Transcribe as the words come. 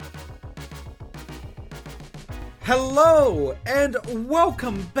Hello, and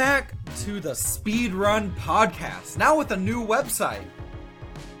welcome back to the Speedrun Podcast, now with a new website.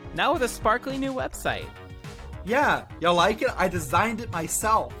 Now with a sparkly new website. Yeah, y'all like it? I designed it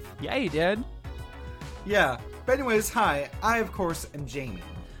myself. Yeah, you did. Yeah, but anyways, hi, I of course am Jamie.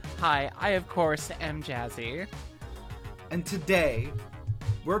 Hi, I of course am Jazzy. And today,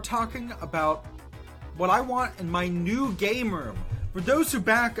 we're talking about what I want in my new game room. For those who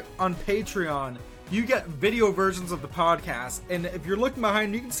back on Patreon, you get video versions of the podcast, and if you're looking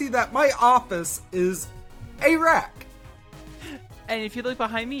behind, you can see that my office is a wreck. And if you look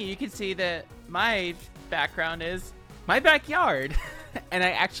behind me, you can see that my background is my backyard. And I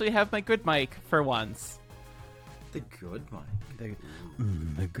actually have my good mic for once. The good mic?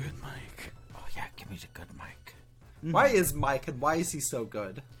 The good mic. Oh yeah, give me the good mic. Why is Mike, and why is he so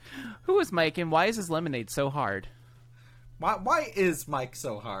good? Who is Mike, and why is his lemonade so hard? Why is Mike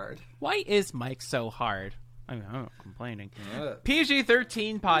so hard? Why is Mike so hard? I'm not complaining. Yeah.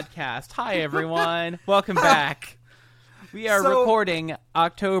 PG-13 podcast. Hi, everyone. Welcome back. We are recording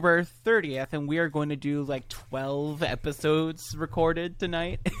October 30th, and we are going to do like 12 episodes recorded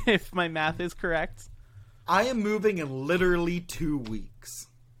tonight, if my math is correct. I am moving in literally 2 weeks.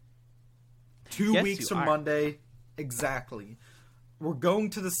 2 weeks from Monday. Exactly. We're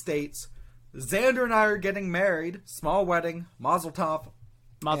going to the States. Xander and I are getting married. Small wedding. Mazel tov.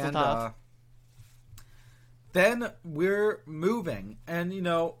 Mazel tov. Then we're moving. And, you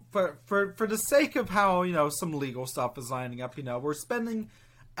know, for the sake of how, you know, some legal stuff is lining up, you know, we're spending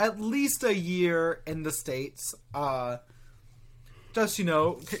at least a year in the States. Just, you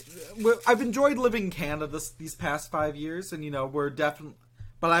know, I've enjoyed living in Canada these past 5 years. And, you know, we're definitely...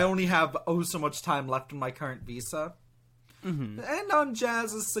 But I only have so much time left in my current visa. Mm-hmm. And on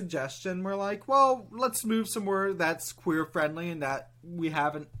Jazz's suggestion, we're like, well, let's move somewhere that's queer-friendly and that we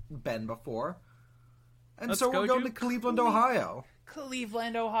haven't been before. And so we're going to Cleveland, Ohio.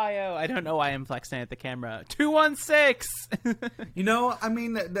 Cleveland, Ohio. I don't know why I'm flexing at the camera. 216! You know, I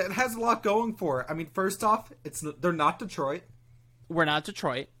mean, that has a lot going for it. I mean, first off, they're not Detroit. We're not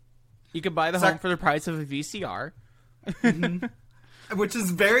Detroit. You can buy the home for the price of a VCR. Mm-hmm. Which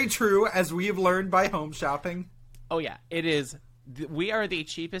is very true, as we have learned by home shopping. Oh, yeah, it is. We are the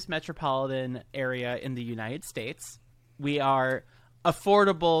cheapest metropolitan area in the United States. We are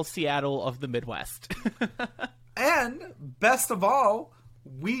affordable Seattle of the Midwest. And, best of all,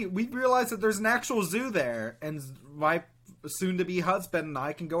 we realize that there's an actual zoo there, and my soon-to-be husband and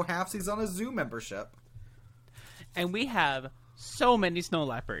I can go halfsies on a zoo membership. And we have so many snow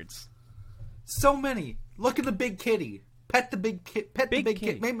leopards. So many. Look at the big kitty. Pet the big kitty. Pet the big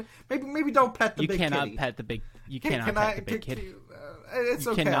kitty. Maybe don't pet the big kitty. You cannot pet the big. You cannot pet the big kitty. It's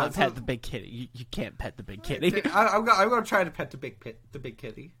okay. You cannot pet the big kitty. You can't pet the big kitty. I'm gonna try to pet the big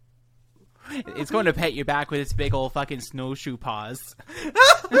kitty. It's going to pet you back with its big old fucking snowshoe paws.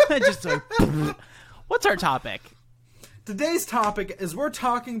 Just like, what's our topic? Today's topic is we're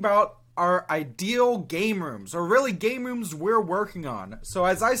talking about our ideal game rooms, or really game rooms we're working on. So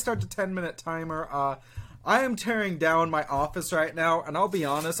as I start the 10-minute timer, I am tearing down my office right now, and I'll be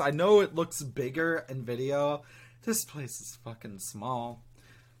honest, I know it looks bigger in video. This place is fucking small.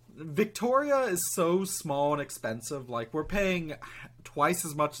 Victoria is so small and expensive. Like, we're paying twice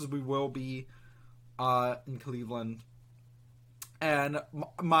as much as we will be in Cleveland. And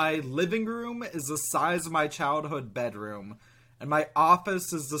my living room is the size of my childhood bedroom, and my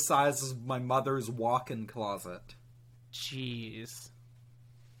office is the size of my mother's walk-in closet. Jeez.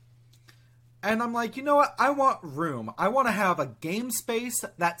 And I'm like, you know what? I want room. I want to have a game space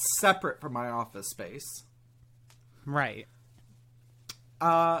that's separate from my office space. Right.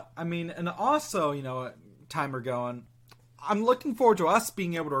 I mean, and also, you know, timer going. I'm looking forward to us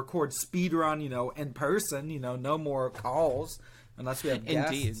being able to record speedrun, you know, in person. You know, no more calls unless we have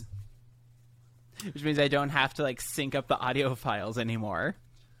guests. Indeed. Which means I don't have to, like, sync up the audio files anymore.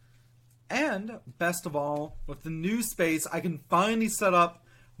 And, best of all, with the new space, I can finally set up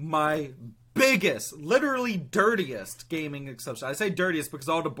my biggest, literally dirtiest gaming exception. I say dirtiest because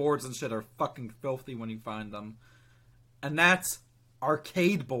all the boards and shit are fucking filthy when you find them. And that's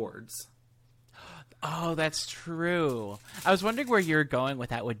arcade boards. Oh, that's true. I was wondering where you're going with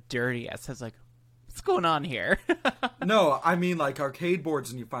that with dirtiest. I was like, what's going on here? No, I mean like arcade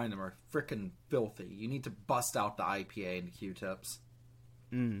boards when you find them are freaking filthy. You need to bust out the IPA and the Q-tips.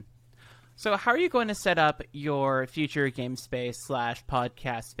 So how are you going to set up your future game space /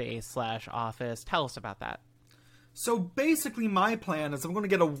 podcast space / office? Tell us about that. So basically my plan is I'm going to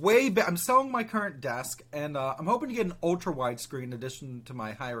get a I'm selling my current desk, and I'm hoping to get an ultra wide screen in addition to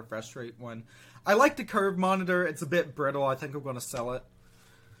my high refresh rate one. I like the curved monitor. It's a bit brittle. I think I'm going to sell it.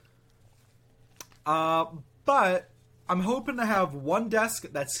 But I'm hoping to have one desk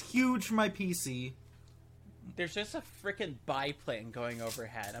that's huge for my PC. There's just a freaking biplane going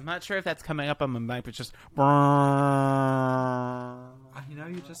overhead. I'm not sure if that's coming up on my mic, but just You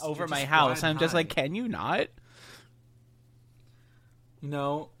just over my just house. I'm high. just like, can you not?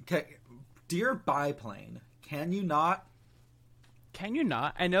 Dear biplane, can you not? Can you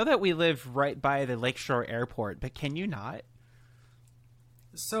not? I know that we live right by the Lakeshore Airport, but can you not?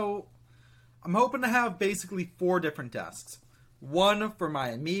 So, I'm hoping to have basically 4 different desks. One for my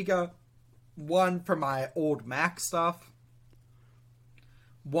Amiga, one for my old Mac stuff,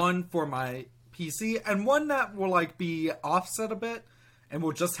 one for my PC, and one that will like be offset a bit and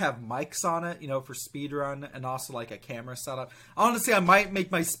we'll just have mics on it, for speedrun, and also like a camera setup. Honestly, I might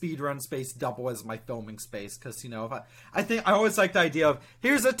make my speedrun space double as my filming space, because I think I always like the idea of,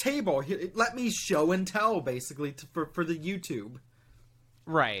 here's a table, let me show and tell basically for the YouTube.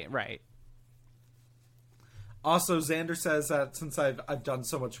 Right. Also, Xander says that since I've done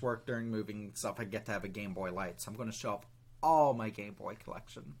so much work during moving stuff, I get to have a Game Boy Light, so I'm going to show off all my Game Boy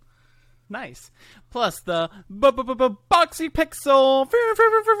collection. Nice. Plus the boxy pixel.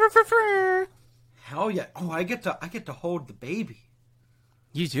 Hell yeah! Oh, I get to hold the baby.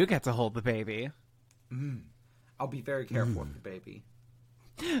 You do get to hold the baby. I'll be very careful with the baby.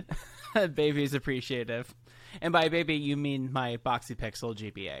 Baby's appreciative. And by baby, you mean my Boxy Pixel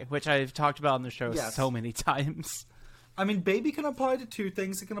GBA, which I've talked about on the show so many times. I mean, baby can apply to 2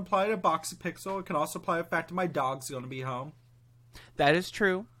 things. It can apply to Boxy Pixel. It can also apply to the fact that my dog's going to be home. That is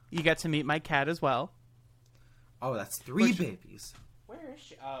true. You get to meet my cat as well. Oh, that's 3 babies. Where is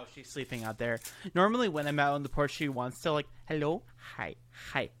she? Oh, she's sleeping out there. Normally, when I'm out on the porch, she wants to, like, hello, hi,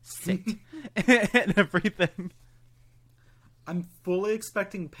 sit, and everything. I'm fully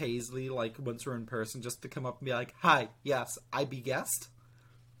expecting Paisley, like, once we're in person, just to come up and be like, hi, yes, I be guest.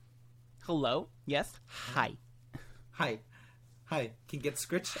 Hello, yes, hi. Hi. Can you get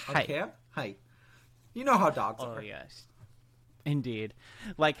scritched on Hi. cam? Hi. You know how dogs are. Oh, yes. Indeed.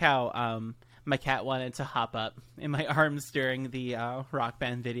 Like how my cat wanted to hop up in my arms during the Rock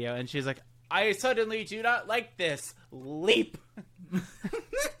Band video, and she's like, I suddenly do not like this. Leap!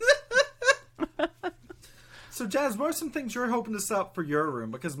 So, Jazz, what are some things you're hoping to set up for your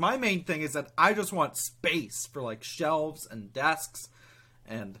room? Because my main thing is that I just want space for, like, shelves and desks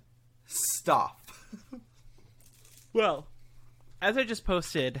and stuff. Well, as I just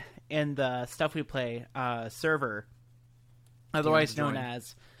posted in the Stuff We Play server, otherwise known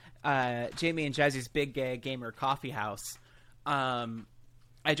as Jamie and Jazzy's Big Gay Gamer Coffee House,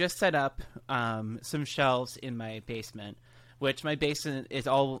 I just set up some shelves in my basement, which my basement is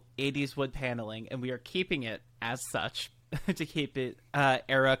all 80s wood paneling, and we are keeping it as such to keep it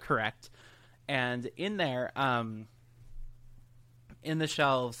era correct. And in there, in the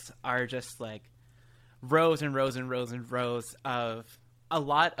shelves are just like rows and rows and rows and rows of a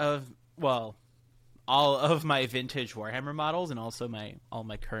lot of, well, all of my vintage Warhammer models, and also all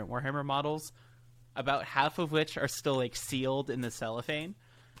my current Warhammer models, about half of which are still like sealed in the cellophane.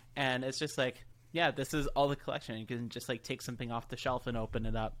 And it's just like, yeah, this is all the collection. You can just like take something off the shelf and open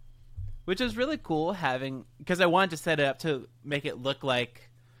it up, which is really cool because I wanted to set it up to make it look like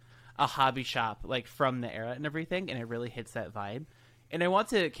a hobby shop, like from the era and everything. And it really hits that vibe. And I want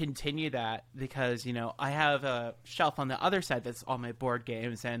to continue that because, I have a shelf on the other side that's all my board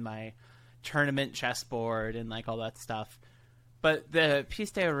games and my tournament chessboard and like all that stuff. But the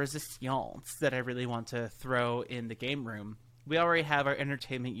piece de resistance that I really want to throw in the game room, we already have our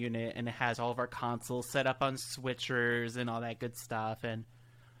entertainment unit, and it has all of our consoles set up on switchers and all that good stuff. And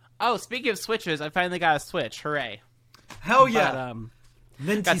speaking of switches, I finally got a Switch. Hooray! Hell yeah!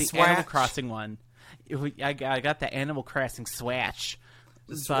 But, got the Animal Crossing one. I got the Animal Crossing Swatch.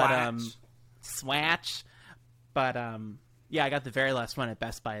 Swatch. But yeah, I got the very last one at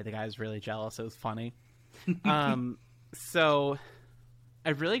Best Buy. The guy was really jealous. It was funny. So I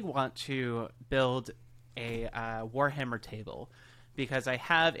really want to build a Warhammer table, because I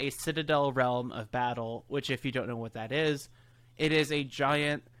have a Citadel Realm of Battle, which, if you don't know what that is, it is a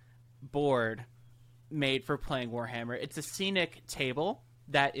giant board made for playing Warhammer. It's a scenic table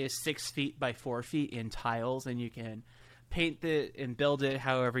that is 6 feet by 4 feet in tiles, and you can paint it and build it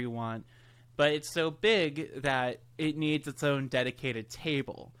however you want. But it's so big that it needs its own dedicated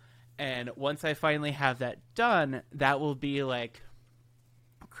table. And once I finally have that done, that will be like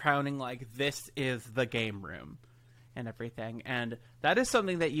crowning, like, this is the game room and everything. And that is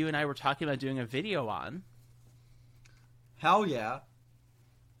something that you and I were talking about doing a video on. Hell yeah.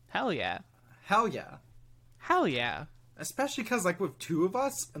 Hell yeah. Hell yeah. Hell yeah. Especially because, like, with 2 of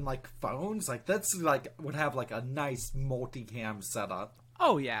us and, like, phones, like, that's, like, would have, like, a nice multicam setup.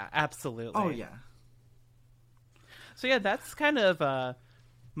 Oh, yeah, absolutely. Oh, yeah. So yeah, that's kind of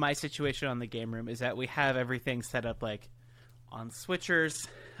my situation on the game room, is that we have everything set up like on switchers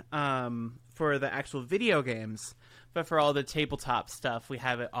for the actual video games, but for all the tabletop stuff, we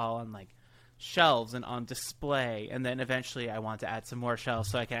have it all on like shelves and on display. And then eventually I want to add some more shelves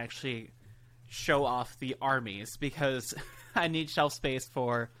so I can actually show off the armies, because I need shelf space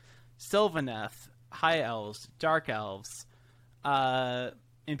for Sylvaneth, High Elves, Dark Elves,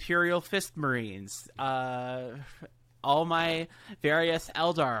 Imperial Fist Marines, all my various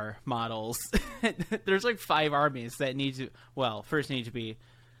Eldar models. There's like 5 armies that first need to be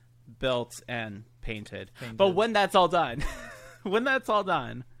built and painted. But when that's all done,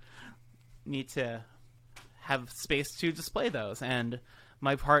 need to have space to display those. And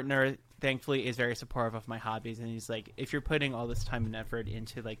my partner, thankfully, is very supportive of my hobbies, and he's like, if you're putting all this time and effort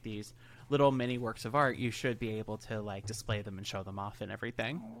into like these little mini works of art, you should be able to like display them and show them off and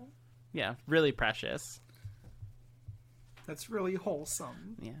everything. Yeah, really precious. That's really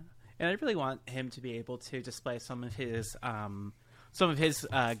wholesome. Yeah, and I really want him to be able to display some of his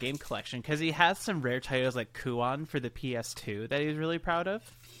game collection, because he has some rare titles like Kuon for the PS2 that he's really proud of.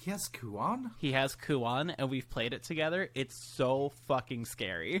 He has Kuon? He has Kuon, and we've played it together. It's so fucking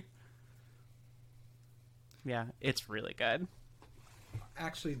scary. Yeah, it's really good.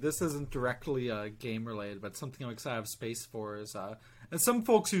 Actually, this isn't directly game related, but something I'm excited to have space for is, and some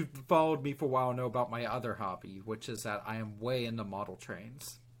folks who've followed me for a while know about my other hobby, which is that I am way into model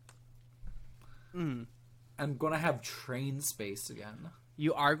trains. I'm going to have train space again.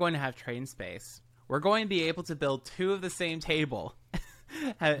 You are going to have train space. We're going to be able to build 2 of the same table.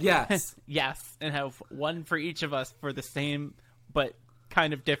 Yes. Yes, and have one for each of us for the same but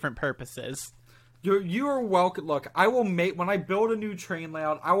kind of different purposes. You are welcome. Look, I will make, when I build a new train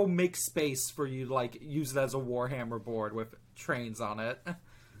layout, I will make space for you to like use it as a Warhammer board with trains on it.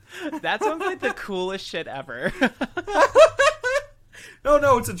 That sounds like the coolest shit ever.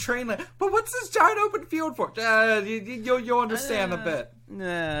 No, it's a train layout. But what's this giant open field for? You'll understand a bit.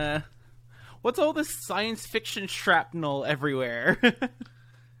 Nah. What's all this science fiction shrapnel everywhere?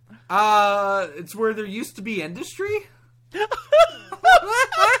 It's where there used to be industry.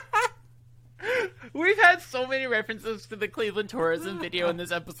 We've had so many references to the Cleveland tourism video in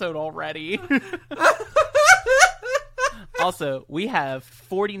this episode already. Also, we have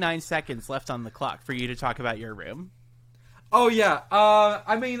 49 seconds left on the clock for you to talk about your room. Oh, yeah.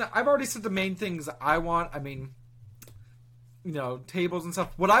 I mean, I've already said the main things I want. I mean, you know, tables and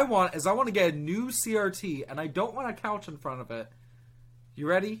stuff. What I want is I want to get a new CRT, and I don't want a couch in front of it. You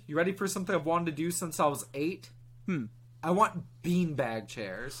ready? You ready for something I've wanted to do since I was 8? I want beanbag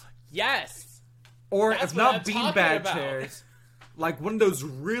chairs. Yes! Or That's if not beanbag chairs, like one of those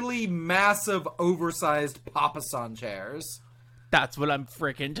really massive, oversized Papasan chairs. That's what I'm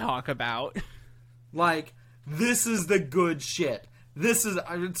freaking talking about. Like, this is the good shit.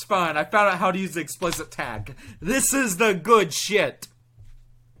 It's fine. I found out how to use the explicit tag. This is the good shit.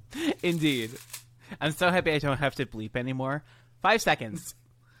 Indeed. I'm so happy I don't have to bleep anymore. 5 seconds.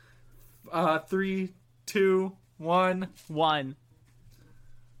 3, 2, 1. 1.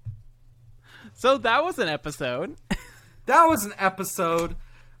 So that was an episode. That was an episode.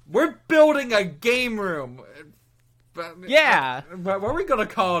 We're building a game room. Yeah. What are we going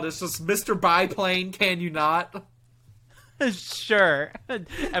to call it? It's just Mr. Biplane, Can You Not? Sure.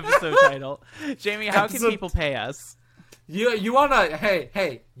 Episode title. Jamie, how can people pay us? You want to,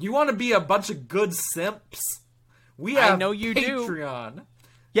 hey, you want to be a bunch of good simps? We have I know you Patreon. Do.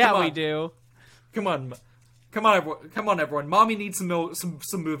 Yeah, we do. Come on, everyone. Mommy needs some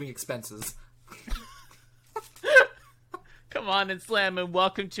moving expenses. Come on and slam and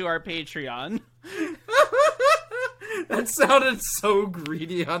welcome to our Patreon. That sounded so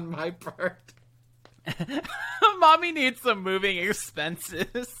greedy on my part. Mommy needs some moving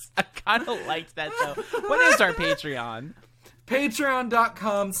expenses. I kind of liked that, though. What is our Patreon?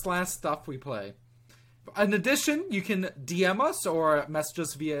 Patreon.com/stuffweplay. In addition, you can DM us or message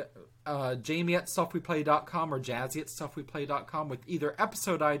us via Jamie@stuffweplay.com or Jazzy@stuffweplay.com with either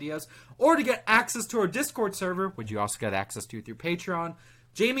episode ideas or to get access to our Discord server, which you also get access to through Patreon.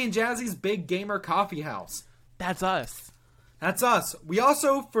 Jamie and Jazzy's Big Gamer Coffee House. That's us. That's us. We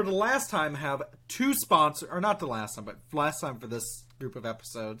also, for the last time, have 2 sponsors, or not the last time, but last time for this group of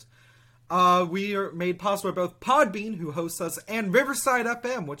episodes. We are made possible by both Podbean, who hosts us, and Riverside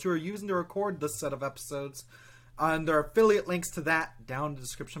FM, which we are using to record this set of episodes. And there are affiliate links to that down in the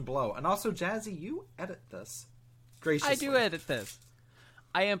description below. And also, Jazzy, you edit this graciously. I do edit this.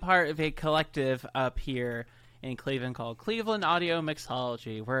 I am part of a collective up here in Cleveland called Cleveland Audio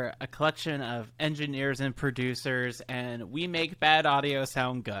Mixology. We're a collection of engineers and producers, and we make bad audio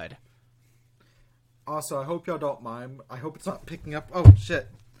sound good. Also, I hope y'all don't mind. I hope it's not picking up. Oh, shit.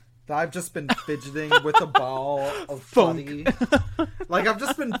 I've just been fidgeting with a ball of putty. Like, I've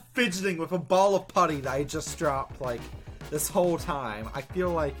just been fidgeting with a ball of putty that I just dropped, like, this whole time. I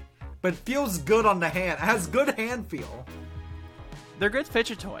feel like... But it feels good on the hand. It has good hand feel. They're good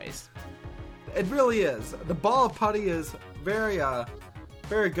fidget toys. It really is. The ball of putty is very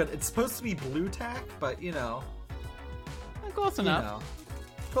good. It's supposed to be blue tack, but, you know... Close enough. You know,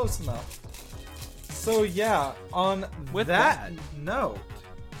 close enough. So, yeah, on With that note...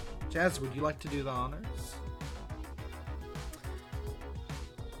 Jazz, would you like to do the honors?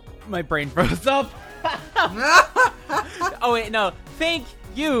 My brain froze up. Oh, wait, no. Thank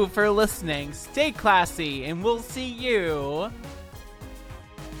you for listening. Stay classy, and we'll see you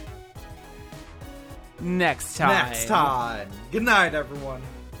next time. Good night, everyone.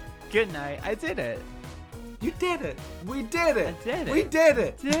 Good night. I did it. You did it. We did it. I did it. We did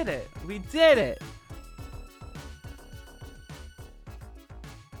it. Did it. We did it.